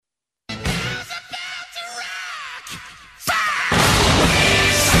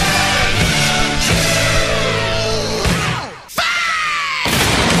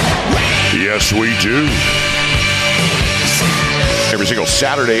Yes, we do. Every single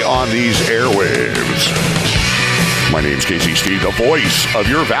Saturday on these airwaves. My name's Casey Steve, the voice of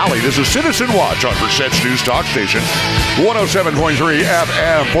your valley. This is Citizen Watch on Merced's News Talk Station, 107.3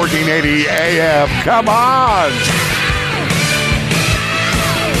 FM, 1480 AM. Come on!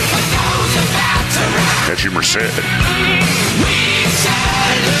 That's your Merced.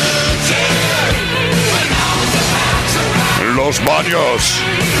 Los Baños.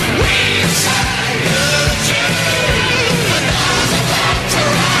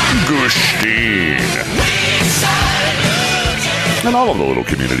 Gustin. And all of the little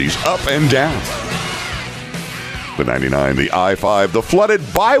communities up and down. The 99, the I-5, the flooded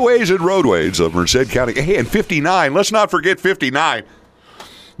byways and roadways of Merced County. Hey, and 59, let's not forget 59.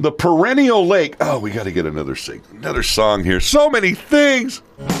 The perennial lake. Oh, we got to get another song here. So many things.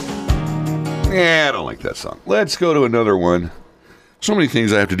 I don't like that song. Let's go to another one. So many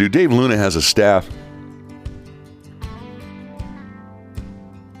things I have to do. Dave Luna has a staff.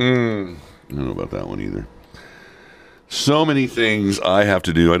 I don't know about that one either. So many things I have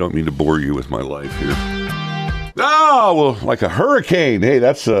to do. I don't mean to bore you with my life here. Oh, well, like a hurricane. Hey,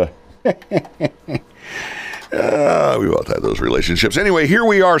 that's we both had those relationships. Anyway, here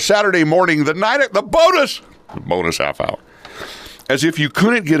we are, Saturday morning, the bonus half hour. As if you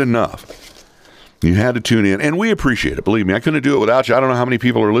couldn't get enough. You had to tune in, and we appreciate it. Believe me, I couldn't do it without you. I don't know how many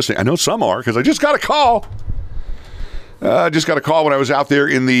people are listening. I know some are, because I just got a call. I just got a call when I was out there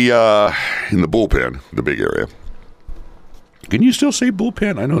in the bullpen, the big area. Can you still say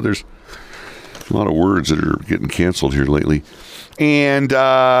bullpen? I know there's a lot of words that are getting canceled here lately. And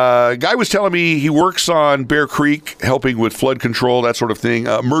a guy was telling me he works on Bear Creek, helping with flood control, that sort of thing.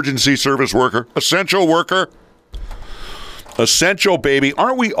 Emergency service worker, essential worker. Essential, baby.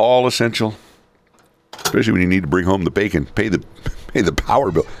 Aren't we all essential? Especially when you need to bring home the bacon, pay the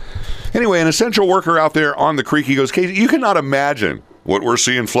power bill. Anyway, an essential worker out there on the creek. He goes, Casey, you cannot imagine what we're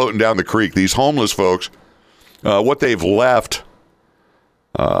seeing floating down the creek. These homeless folks. What they've left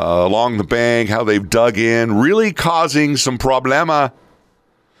along the bank, how they've dug in, really causing some problemas.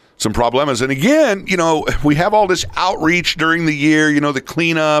 And again, we have all this outreach during the year, the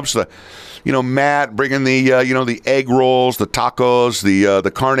cleanups, Matt bringing the, the egg rolls, the tacos,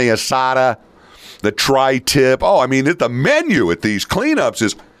 the carne asada, the tri-tip. Oh, I mean, the menu at these cleanups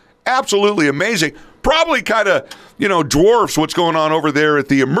is absolutely amazing. Probably kind of, dwarfs what's going on over there at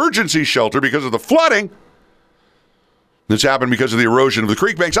the emergency shelter because of the flooding. This happened because of the erosion of the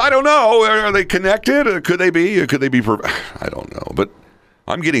creek banks. I don't know. Are they connected? Could they be? I don't know. But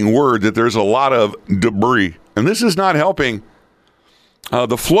I'm getting word that there's a lot of debris. And this is not helping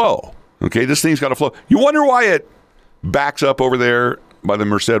the flow. Okay, this thing's got to flow. You wonder why it backs up over there by the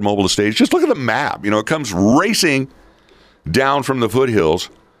Merced Mobile Estates. Just look at the map. It comes racing down from the foothills.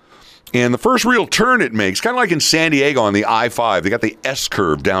 And the first real turn it makes, kind of like in San Diego on the I-5, they got the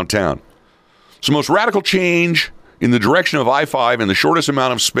S-curve downtown. It's the most radical change in the direction of I-5 in the shortest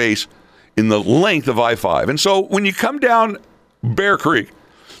amount of space in the length of I-5. And so when you come down Bear Creek,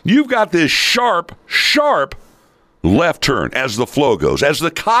 you've got this sharp left turn as the flow goes. As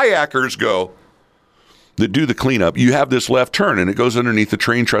the kayakers go that do the cleanup, you have this left turn, and it goes underneath the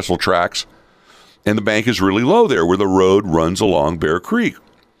train trestle tracks, and the bank is really low there where the road runs along Bear Creek.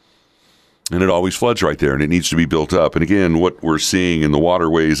 And it always floods right there, and it needs to be built up. And again, what we're seeing in the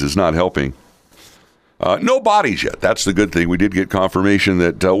waterways is not helping. No bodies yet. That's the good thing. We did get confirmation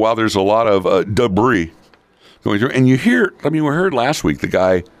that while there's a lot of debris going through, and we heard last week the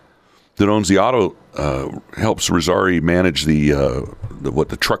guy that owns the auto helps Rosari manage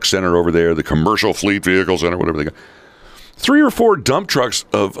the truck center over there, the commercial fleet vehicle center, whatever they got. 3 or 4 dump trucks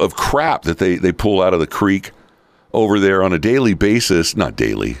of crap that they pull out of the creek over there on a daily basis. Not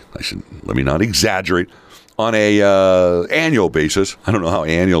daily. Let me not exaggerate. On a annual basis. I don't know how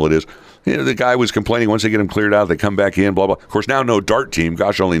annual it is. The guy was complaining once they get him cleared out, they come back in, blah, blah. Of course, now no DART team.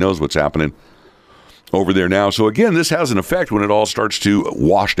 Gosh only knows what's happening over there now. So again, this has an effect when it all starts to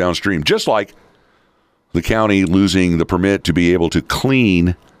wash downstream. Just like the county losing the permit to be able to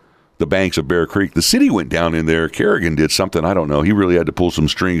clean the banks of Bear Creek. The city went down in there. Kerrigan did something. I don't know. He really had to pull some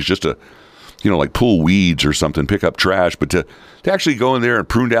strings just to, like pull weeds or something, pick up trash. But to actually go in there and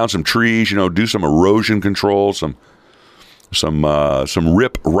prune down some trees, do some erosion control, some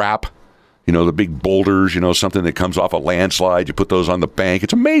rip wrap. The big boulders, something that comes off a landslide. You put those on the bank.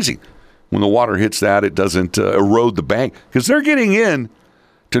 It's amazing. When the water hits that, it doesn't erode the bank. Because they're getting in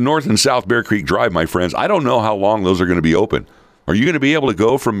to North and South Bear Creek Drive, my friends. I don't know how long those are going to be open. Are you going to be able to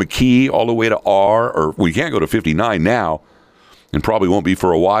go from McKee all the way to R? Or we can't go to 59 now, and probably won't be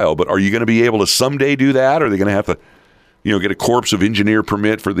for a while. But are you going to be able to someday do that? Or are they going to have to get a corpse of engineer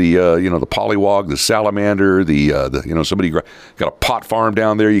permit for the the polywog, the salamander, the somebody got a pot farm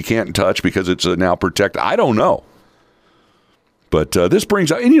down there you can't touch because it's now protected. I don't know. But this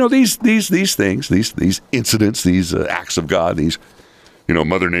brings up, and these things, these incidents, these acts of God, these,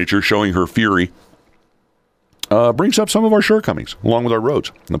 Mother Nature showing her fury, brings up some of our shortcomings, along with our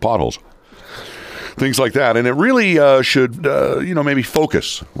roads and the potholes, things like that. And it really should, maybe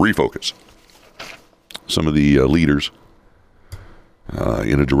refocus some of the leaders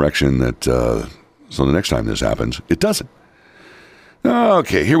in a direction that, so the next time this happens, it doesn't.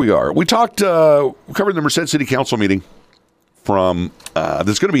 Okay, here we are. We covered the Merced City Council meeting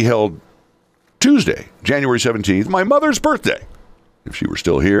that's going to be held Tuesday, January 17th, my mother's birthday. If she were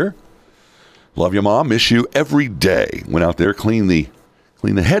still here, love you, Mom. Miss you every day. Went out there, cleaned the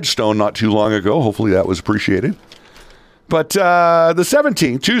headstone not too long ago. Hopefully that was appreciated. But the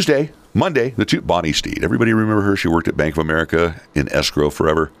 17th, Tuesday, Monday, Bonnie Steed. Everybody remember her? She worked at Bank of America in escrow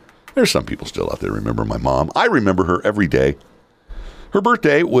forever. There's some people still out there remember my mom. I remember her every day. Her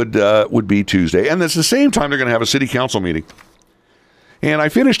birthday would be Tuesday, and it's the same time they're going to have a city council meeting. And I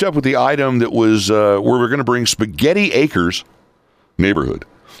finished up with the item that was where we're going to bring Spaghetti Acres neighborhood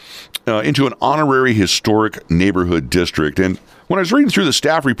into an honorary historic neighborhood district. And when I was reading through the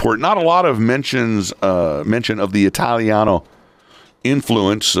staff report, not a lot of mention of the Italiano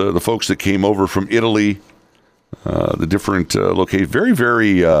influence, the folks that came over from Italy, the different locations. Very,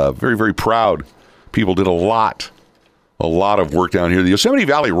 very, very, very proud people. Did a lot of work down here. The Yosemite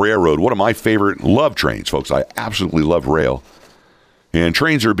Valley Railroad, one of my favorite, love trains, folks. I absolutely love rail. And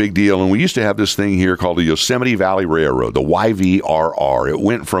trains are a big deal. And we used to have this thing here called the Yosemite Valley Railroad, the YVRR. It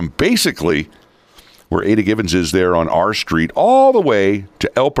went from basically where Ada Gibbons is there on R Street all the way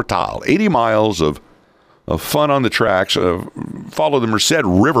to El Portal. 80 miles of fun on the tracks. Follow the Merced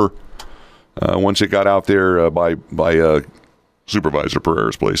River once it got out there by Supervisor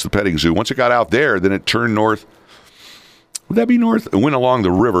Pereira's place, the petting zoo. Once it got out there, then it turned north. Would that be north? It went along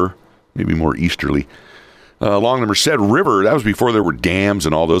the river, maybe more easterly. Along the Merced River, that was before there were dams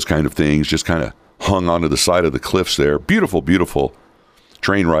and all those kind of things, just kind of hung onto the side of the cliffs there. Beautiful, beautiful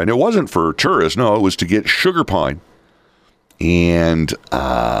train ride. And it wasn't for tourists, no, it was to get sugar pine. And,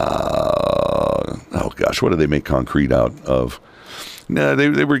 oh gosh, what did they make concrete out of? No,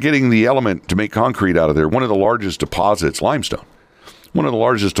 they were getting the element to make concrete out of there. One of the largest deposits, limestone, one of the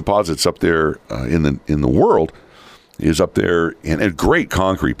largest deposits up there in the world is up there. And great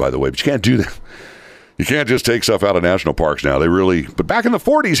concrete, by the way, but you can't do that. You can't just take stuff out of national parks now. But back in the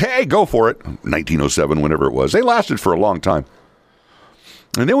 40s, hey, go for it. 1907, whenever it was. They lasted for a long time.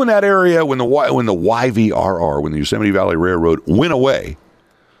 And then when that area, when the YVRR, when the Yosemite Valley Railroad went away,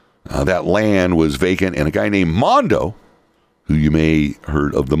 that land was vacant. And a guy named Mondo, who you may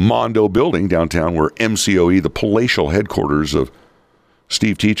heard of the Mondo building downtown, where MCOE, the palatial headquarters of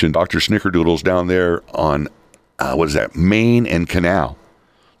Steve Teach and Dr. Snickerdoodles down there on, Main and Canal.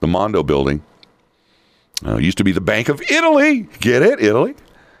 The Mondo building. Used to be the Bank of Italy. Get it? Italy.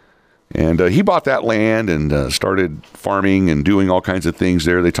 And he bought that land and started farming and doing all kinds of things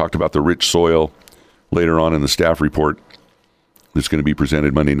there. They talked about the rich soil later on in the staff report that's going to be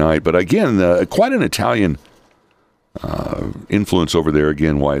presented Monday night. But again, quite an Italian influence over there.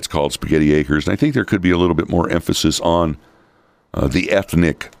 Again, why it's called Spaghetti Acres. And I think there could be a little bit more emphasis on the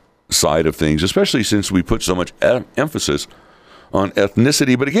ethnic side of things, especially since we put so much emphasis on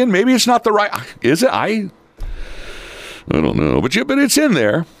ethnicity. But again, maybe it's not the right... Is it? I don't know. But it's in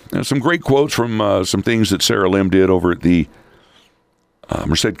there. Some great quotes from some things that Sarah Lim did over at the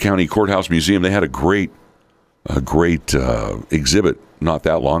Merced County Courthouse Museum. They had a great exhibit not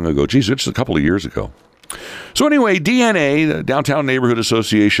that long ago. Geez, just a couple of years ago. So anyway, DNA, the Downtown Neighborhood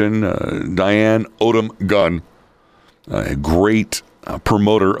Association, Diane Odom Gunn, a great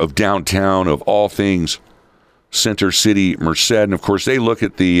promoter of downtown, of all things Center City, Merced. And of course, they look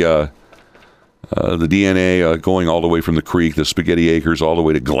at the DNA going all the way from the creek, the Spaghetti Acres, all the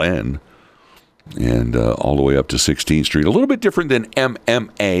way to Glen, and all the way up to 16th Street. A little bit different than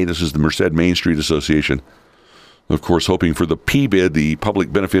MMA. This is the Merced Main Street Association. Of course, hoping for the PBID, the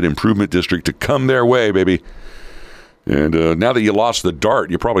Public Benefit Improvement District, to come their way, baby. And now that you lost the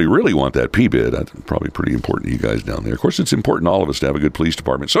DART, you probably really want that PBID. That's probably pretty important to you guys down there. Of course, it's important to all of us to have a good police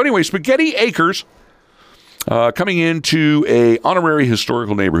department. So anyway, Spaghetti Acres coming into a honorary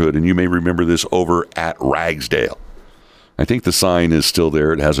historical neighborhood, and you may remember this over at Ragsdale. I think the sign is still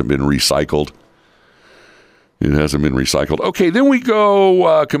there. It hasn't been recycled. Okay, then we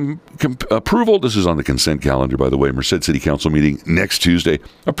go approval. This is on the consent calendar, by the way. Merced City Council meeting next Tuesday.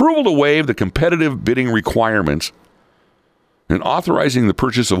 Approval to waive the competitive bidding requirements and authorizing the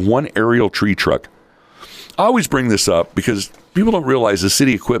purchase of one aerial tree truck. I always bring this up because people don't realize the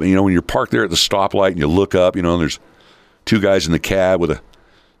city equipment, when you're parked there at the stoplight and you look up, and there's two guys in the cab with an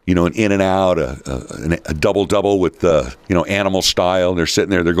in and out, a double with, animal style. They're sitting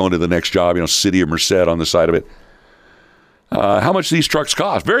there, they're going to the next job, City of Merced on the side of it. How much these trucks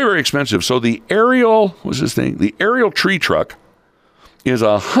cost? Very, very expensive. So the aerial, the aerial tree truck is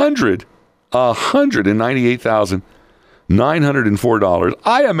 $198,904.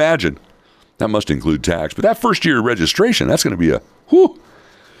 I imagine that must include tax, but that first year registration, that's going to be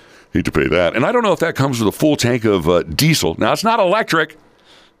hate to pay that. And I don't know if that comes with a full tank of diesel. Now, it's not electric.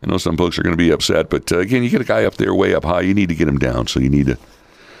 I know some folks are going to be upset, but again, you get a guy up there way up high, you need to get him down, so you need to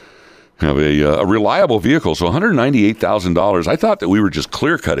have a reliable vehicle. So $198,000. I thought that we were just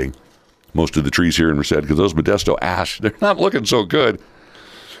clear cutting most of the trees here in Merced because those Modesto ash, they're not looking so good.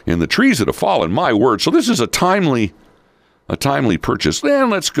 And the trees that have fallen, my word. So this is a timely purchase. Then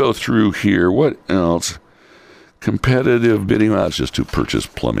let's go through here. What else? Competitive bidding. Well, it's just to purchase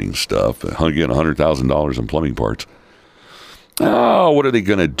plumbing stuff. Again, $100,000 in plumbing parts. Oh, what are they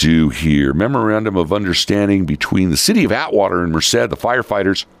going to do here? Memorandum of understanding between the city of Atwater and Merced, the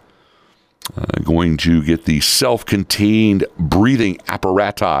firefighters, going to get the self-contained breathing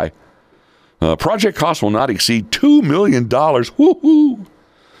apparatus. Project cost will not exceed $2 million. Woohoo!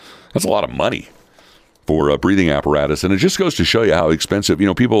 That's a lot of money for a breathing apparatus, and it just goes to show you how expensive.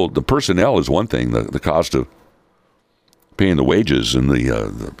 The personnel is one thing, the cost of paying the wages and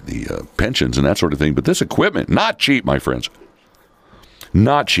the pensions and that sort of thing. But this equipment, not cheap, my friends.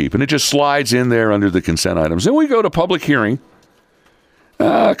 Not cheap. And it just slides in there under the consent items. Then we go to public hearing.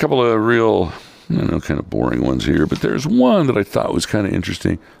 A couple of real, kind of boring ones here, but there's one that I thought was kind of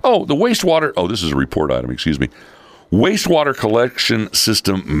interesting. Oh, the wastewater. Oh, this is a report item, excuse me. Wastewater collection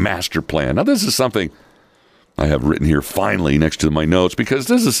system master plan. Now, this is something I have written here finally next to my notes because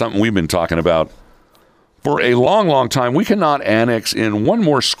this is something we've been talking about for a long, long time. We cannot annex in one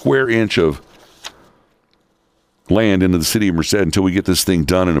more square inch of land into the city of Merced until we get this thing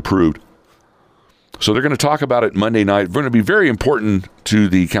done and approved. So they're going to talk about it Monday night. It's going to be very important to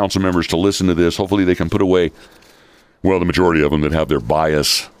the council members to listen to this. Hopefully they can put away, the majority of them that have their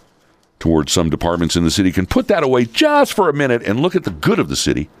bias towards some departments in the city can put that away just for a minute and look at the good of the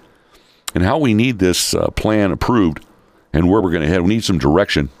city and how we need this plan approved and where we're going to head. We need some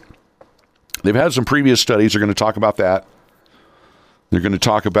direction. They've had some previous studies. They're going to talk about that. They're going to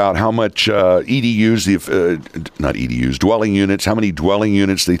talk about how much dwelling units, how many dwelling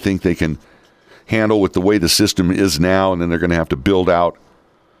units they think they can handle with the way the system is now, and then they're going to have to build out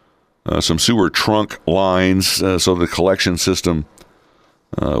some sewer trunk lines so the collection system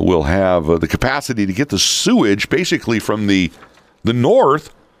will have the capacity to get the sewage basically from the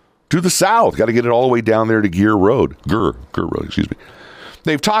north to the south. Got to get it all the way down there to Gurr Road, excuse me.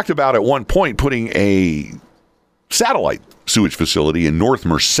 They've talked about at one point putting a satellite sewage facility in North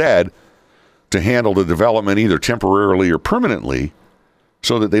Merced to handle the development either temporarily or permanently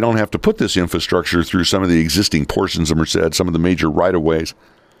so that they don't have to put this infrastructure through some of the existing portions of Merced, some of the major right-of-ways.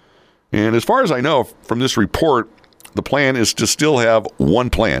 And as far as I know from this report, the plan is to still have one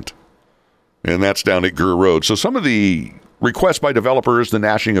plant, and that's down at Gurr Road. So some of the requests by developers, the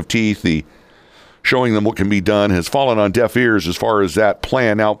gnashing of teeth, the showing them what can be done has fallen on deaf ears as far as that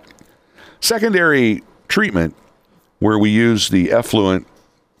plan. Now, secondary treatment, where we use the effluent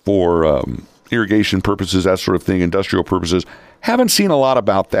for irrigation purposes, that sort of thing, industrial purposes, haven't seen a lot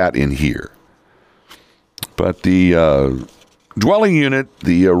about that in here. But the dwelling unit,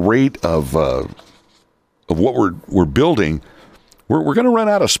 the rate of what we're building, we're going to run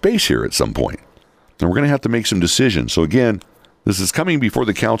out of space here at some point, and we're going to have to make some decisions. So again, this is coming before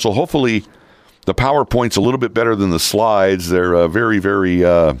the council. Hopefully, the PowerPoint's a little bit better than the slides. They're very, very,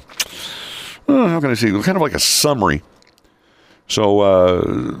 how can I say, kind of like a summary.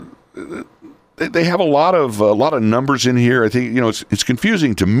 So they have a lot of numbers in here. I think it's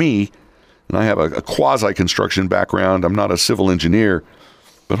confusing to me, and I have a quasi construction background. I'm not a civil engineer,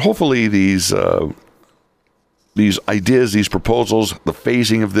 but hopefully these ideas, these proposals, the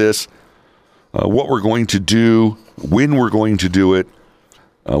phasing of this, what we're going to do, when we're going to do it,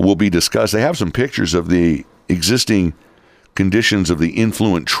 will be discussed. They have some pictures of the existing conditions of the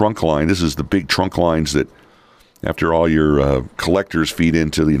influent trunk line. This is the big trunk lines that, after all your collectors feed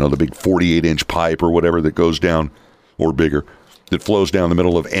into the big 48-inch pipe or whatever that goes down, or bigger, that flows down the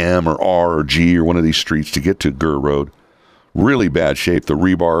middle of M or R or G or one of these streets to get to Gurr Road. Really bad shape. The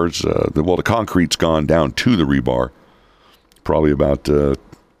rebars, the concrete's gone down to the rebar. Probably about a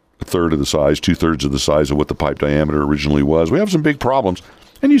third of the size, 2/3 of the size of what the pipe diameter originally was. We have some big problems,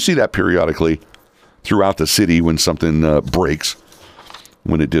 and you see that periodically throughout the city when something breaks,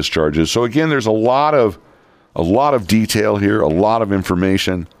 when it discharges. So again, there's a lot of A lot of detail here, a lot of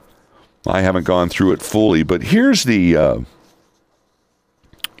information. I haven't gone through it fully, but here's the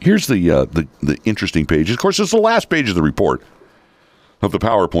interesting page. Of course, it's the last page of the report of the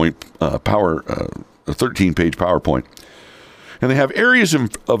PowerPoint, a 13-page PowerPoint. And they have areas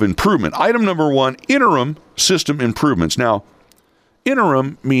of improvement. Item number 1, interim system improvements. Now,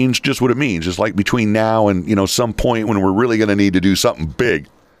 interim means just what it means. It's like between now and, some point when we're really going to need to do something big.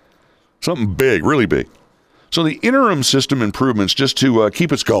 Something big, really big. So the interim system improvements, just to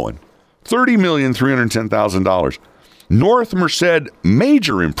keep us going, $30,310,000. North Merced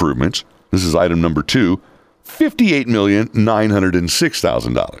major improvements, this is item number 2,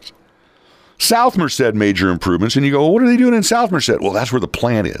 $58,906,000. South Merced major improvements, and you go, well, what are they doing in South Merced? Well, that's where the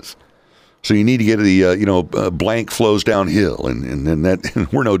plant is. So you need to get the, blank flows downhill, and that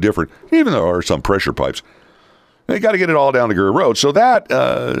we're no different, even though there are some pressure pipes. They got to get it all down to Gurr Road. So that,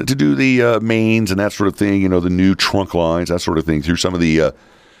 to do the mains and that sort of thing, the new trunk lines, that sort of thing, through some of the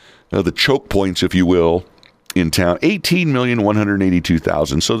choke points, if you will, in town,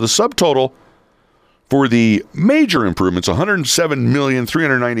 $18,182,000. So the subtotal for the major improvements,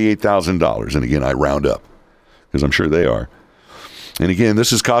 $107,398,000. And again, I round up because I'm sure they are. And again,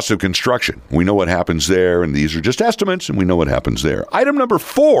 this is cost of construction. We know what happens there, and these are just estimates, and we know what happens there. Item number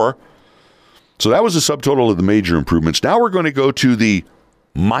 4, so that was the subtotal of the major improvements. Now we're going to go to the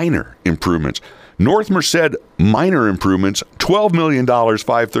minor improvements. North Merced minor improvements,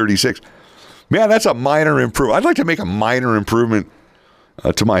 $12,536,000. Man, that's a minor improvement. I'd like to make a minor improvement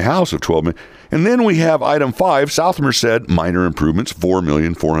to my house of $12 million. And then we have item 5, South Merced minor improvements,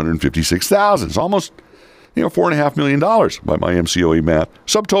 $4,456,000. It's almost, $4.5 million by my MCOE math.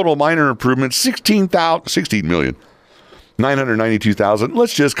 Subtotal minor improvements, $16,992,000.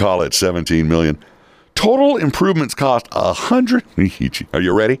 Let's just call it $17 million. Total improvements cost $100. Are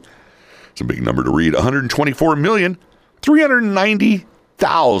you ready? It's a big number to read.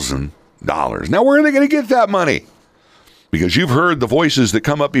 $124,390,000. Now, where are they going to get that money? Because you've heard the voices that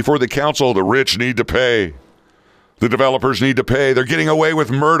come up before the council. The rich need to pay. The developers need to pay. They're getting away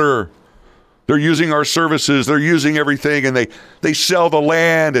with murder. They're using our services. They're using everything, and they sell the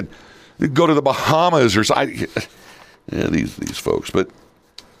land and go to the Bahamas or something. Yeah, these folks. But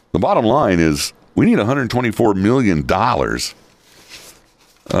the bottom line is we need $124 million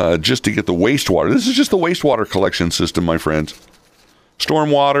just to get the wastewater. This is just the wastewater collection system, my friends.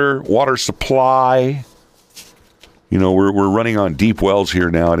 Stormwater, water supply. We're running on deep wells here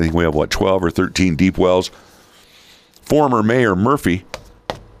now. I think we have, 12 or 13 deep wells. Former Mayor Murphy.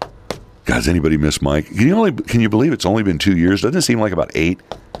 God, does anybody miss Mike? Can you believe it's only been 2 years? Doesn't it seem like about 8?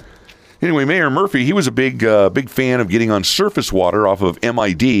 Anyway, Mayor Murphy, he was a big fan of getting on surface water off of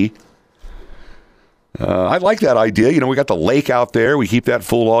MID. I like that idea. We got the lake out there. We keep that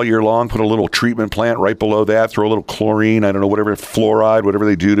full all year long. Put a little treatment plant right below that. Throw a little chlorine. I don't know, whatever, fluoride, whatever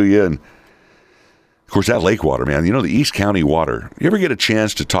they do to you. And, of course, that lake water, man. The East County water. You ever get a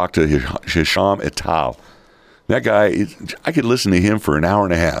chance to talk to Hisham Etal? That guy, I could listen to him for an hour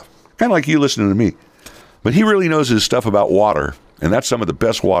and a half. Kind of like you listening to me. But he really knows his stuff about water. And that's some of the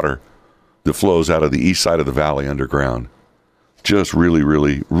best water that flows out of the east side of the valley underground. Just really,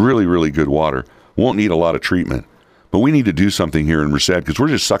 really, really, really good water. Won't need a lot of treatment. But we need to do something here in Merced because we're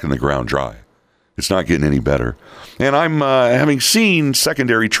just sucking the ground dry. It's not getting any better. And I'm having seen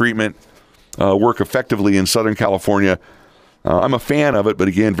secondary treatment work effectively in Southern California. I'm a fan of it, but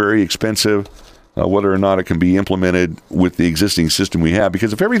again, very expensive, whether or not it can be implemented with the existing system we have.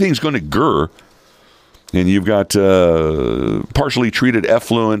 Because if everything's going to GUR, and you've got partially treated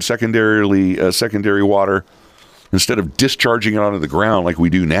effluent, secondary water, instead of discharging it onto the ground like we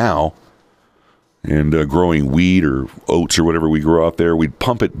do now, and growing wheat or oats or whatever we grow out there, we'd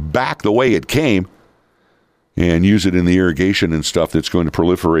pump it back the way it came and use it in the irrigation and stuff that's going to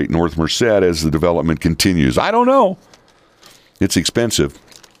proliferate North Merced as the development continues. I don't know. It's expensive.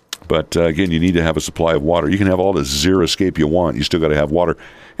 But again, you need to have a supply of water. You can have all the zero escape you want. You still got to have water.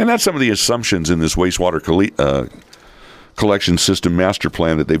 And that's some of the assumptions in this wastewater collection system master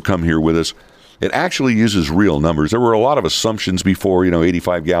plan that they've come here with us. It actually uses real numbers. There were a lot of assumptions before,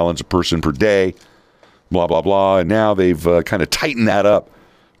 85 gallons a person per day, blah, blah, blah. And now they've kind of tightened that up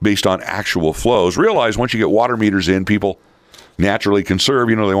based on actual flows. Realize once you get water meters in, people naturally conserve.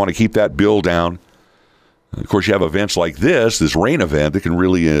 They want to keep that bill down. Of course, you have events like this rain event that can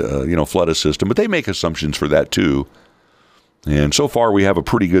really, flood a system. But they make assumptions for that, too. And so far, we have a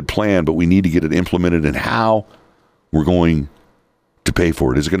pretty good plan, but we need to get it implemented and how we're going to pay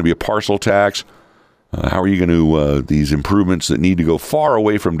for it. Is it going to be a parcel tax? How are you going to, these improvements that need to go far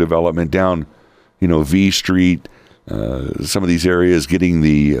away from development down, V Street, some of these areas, getting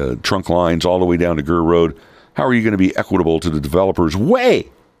the trunk lines all the way down to Gurr Road. How are you going to be equitable to the developers way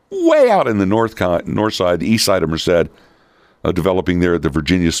out in the north side, the east side of Merced, developing there at the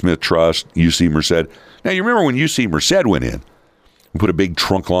Virginia Smith Trust, UC Merced? Now, you remember when UC Merced went in and put a big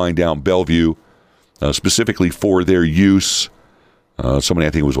trunk line down Bellevue, specifically for their use. Somebody, I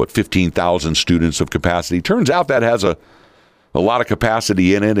think it was, 15,000 students of capacity. Turns out that has a lot of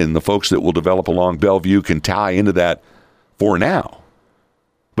capacity in it, and the folks that will develop along Bellevue can tie into that for now.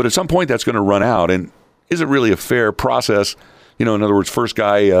 But at some point, that's going to run out, and is it really a fair process? In other words, first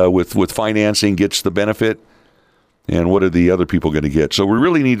guy with financing gets the benefit, and what are the other people going to get? So we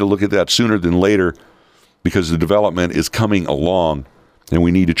really need to look at that sooner than later, because the development is coming along, and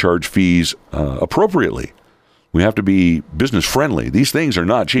we need to charge fees appropriately. We have to be business friendly. These things are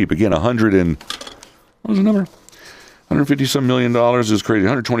not cheap. Again, what was the number? $150-some million is crazy.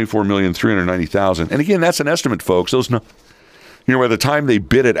 $124,390,000. And again, that's an estimate, folks. By the time they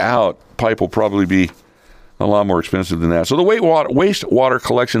bid it out, pipe will probably be a lot more expensive than that. So the wastewater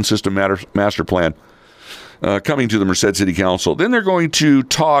collection system master plan coming to the Merced City Council. Then they're going to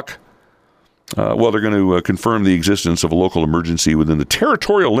talk. They're going to confirm the existence of a local emergency within the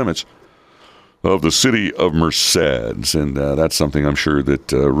territorial limits of the city of Merced. And that's something I'm sure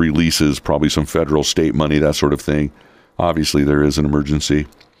that releases probably some federal, state money, that sort of thing. Obviously, there is an emergency.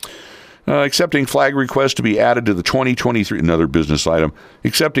 Accepting flag requests to be added to the 2023, another business item,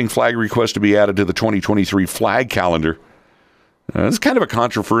 accepting flag requests to be added to the 2023 flag calendar. It's kind of a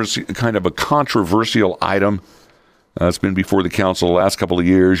controversial item. It's been before the council the last couple of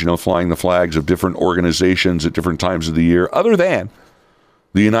years, flying the flags of different organizations at different times of the year, other than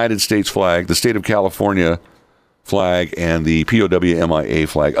the United States flag, the state of California flag, and the POW/MIA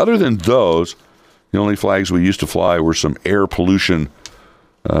flag. Other than those, the only flags we used to fly were some air pollution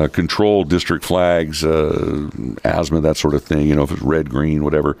control district flags, asthma, that sort of thing, if it's red, green,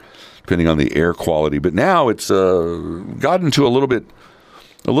 whatever, depending on the air quality. But now it's gotten to a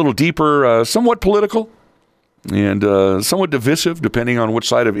little deeper, somewhat political, and somewhat divisive, depending on which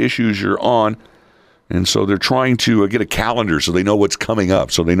side of issues you're on. And so they're trying to get a calendar so they know what's coming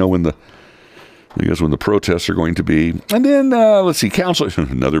up, so they know when the protests are going to be. And then, let's see,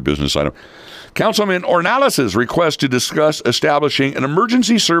 another business item. Councilman Ornelas' request to discuss establishing an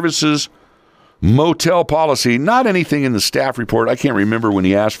emergency services motel policy. Not anything in the staff report. I can't remember when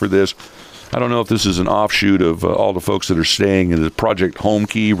he asked for this. I don't know if this is an offshoot of all the folks that are staying in the Project Home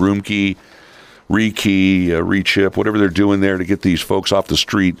Key, Room Key, Rekey, Rechip, whatever they're doing there to get these folks off the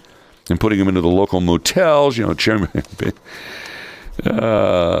street and putting them into the local motels.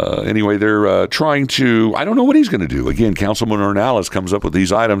 Anyway, they're trying to, I don't know what he's going to do. Again, Councilman Ornelas comes up with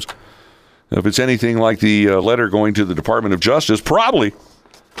these items. If it's anything like the letter going to the Department of Justice, probably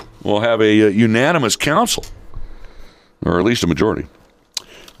we'll have a unanimous council, or at least a majority,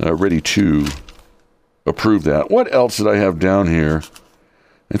 ready to approve that. What else did I have down here?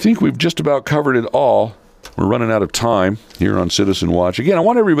 I think we've just about covered it all. We're running out of time here on Citizen Watch. Again, I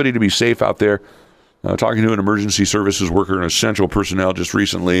want everybody to be safe out there. Talking to an emergency services worker and essential personnel just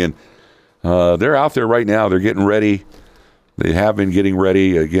recently, and they're out there right now. They're getting ready. They have been getting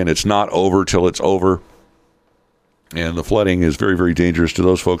ready. Again, it's not over till it's over. And the flooding is very, very dangerous to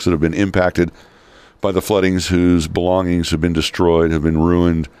those folks that have been impacted by the floodings, whose belongings have been destroyed, have been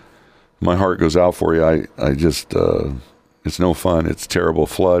ruined. My heart goes out for you. I just, it's no fun. It's terrible.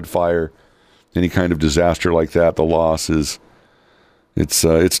 Flood, fire, any kind of disaster like that. The loss is, it's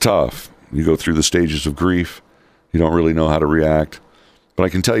tough. You go through the stages of grief. You don't really know how to react. But I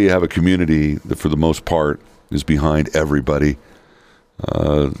can tell you have a community that, for the most part, is behind everybody.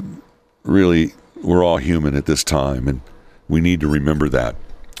 Really, we're all human at this time, and we need to remember that.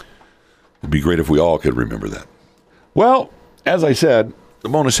 It'd be great if we all could remember that. Well, as I said, the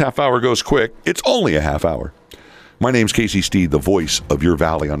bonus half hour goes quick. It's only a half hour. My name's Casey Steed, the voice of your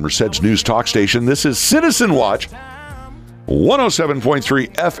valley on Merced's News Talk Station. This is Citizen Watch,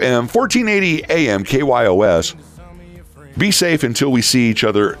 107.3 FM, 1480 AM KYOS. Be safe until we see each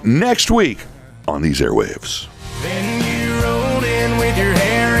other next week on these airwaves. Then you rolled in with your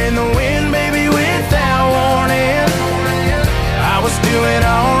hair in the wind, baby, without warning. I was doing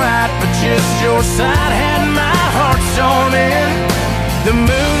alright, but just your side had my heart storming. The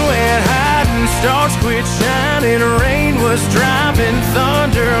moon went high and stars quit shining. Rain was dropping,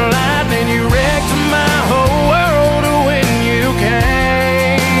 thunder, lightning. You wrecked my whole